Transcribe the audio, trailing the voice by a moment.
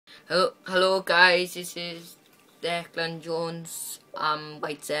Hello guys, this is Declan Jones. I'm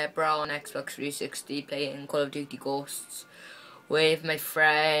White Zebra on Xbox 360 playing Call of Duty Ghosts with my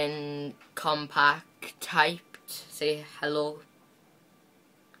friend Compact Typed. Say hello.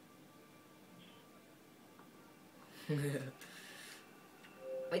 Wait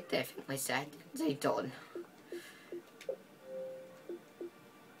there, I think my settings are done.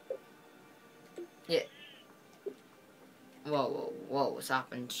 Yeah. Whoa, what's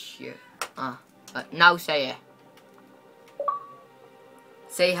happened here? Now say it.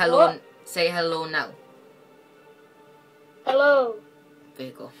 Say hello. What? Say hello now. Hello. There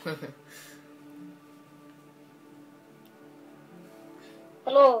you go.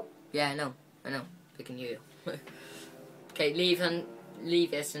 Hello. Yeah, I know. I can hear you. Okay, leave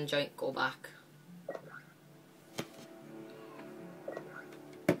this and go back.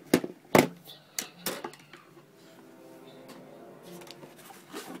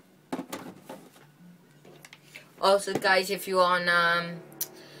 Also, guys, if you wanna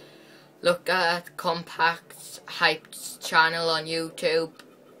look at Compact's Hyped channel on YouTube,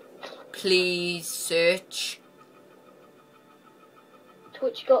 please search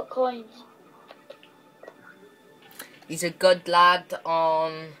Twitch got coins. He's a good lad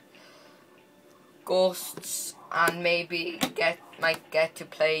on Ghosts, and maybe might get to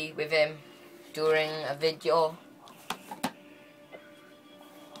play with him during a video.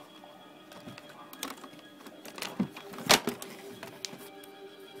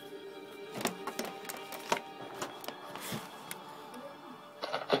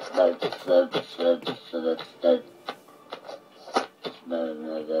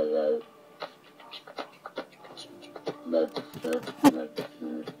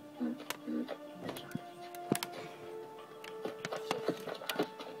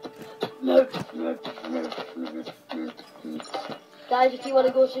 Guys, if you want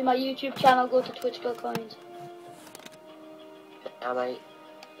to go to my YouTube channel, go to Twitch got coins. Yeah, mate.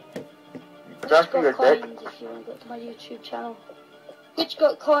 Twitch got coins if you want to go to my YouTube channel. Twitch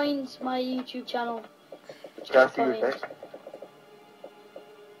got coins, my YouTube channel. Twitch got coins.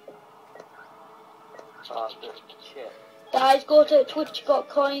 Shit. Guys, go to Twitch got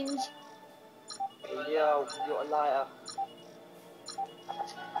coins. Yo, you got a lighter.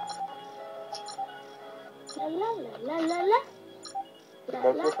 La la la la la la. La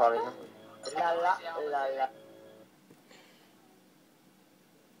la la. La la la.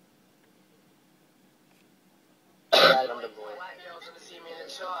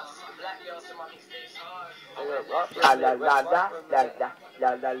 La la la la la la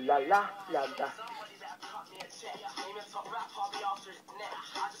la la la la.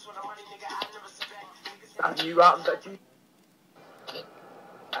 Have you rapping that you?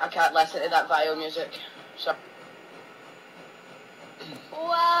 I can't listen to that viol music. So.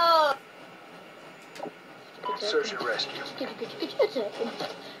 Wow. Search and rescue.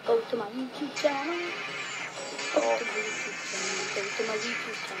 Go to my YouTube channel. Go to my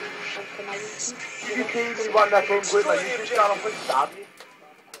YouTube channel. You can be one that came with my YouTube channel, please stop you.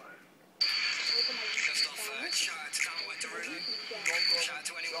 Shout out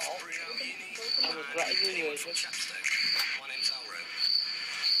to anyone from Bruno Uni.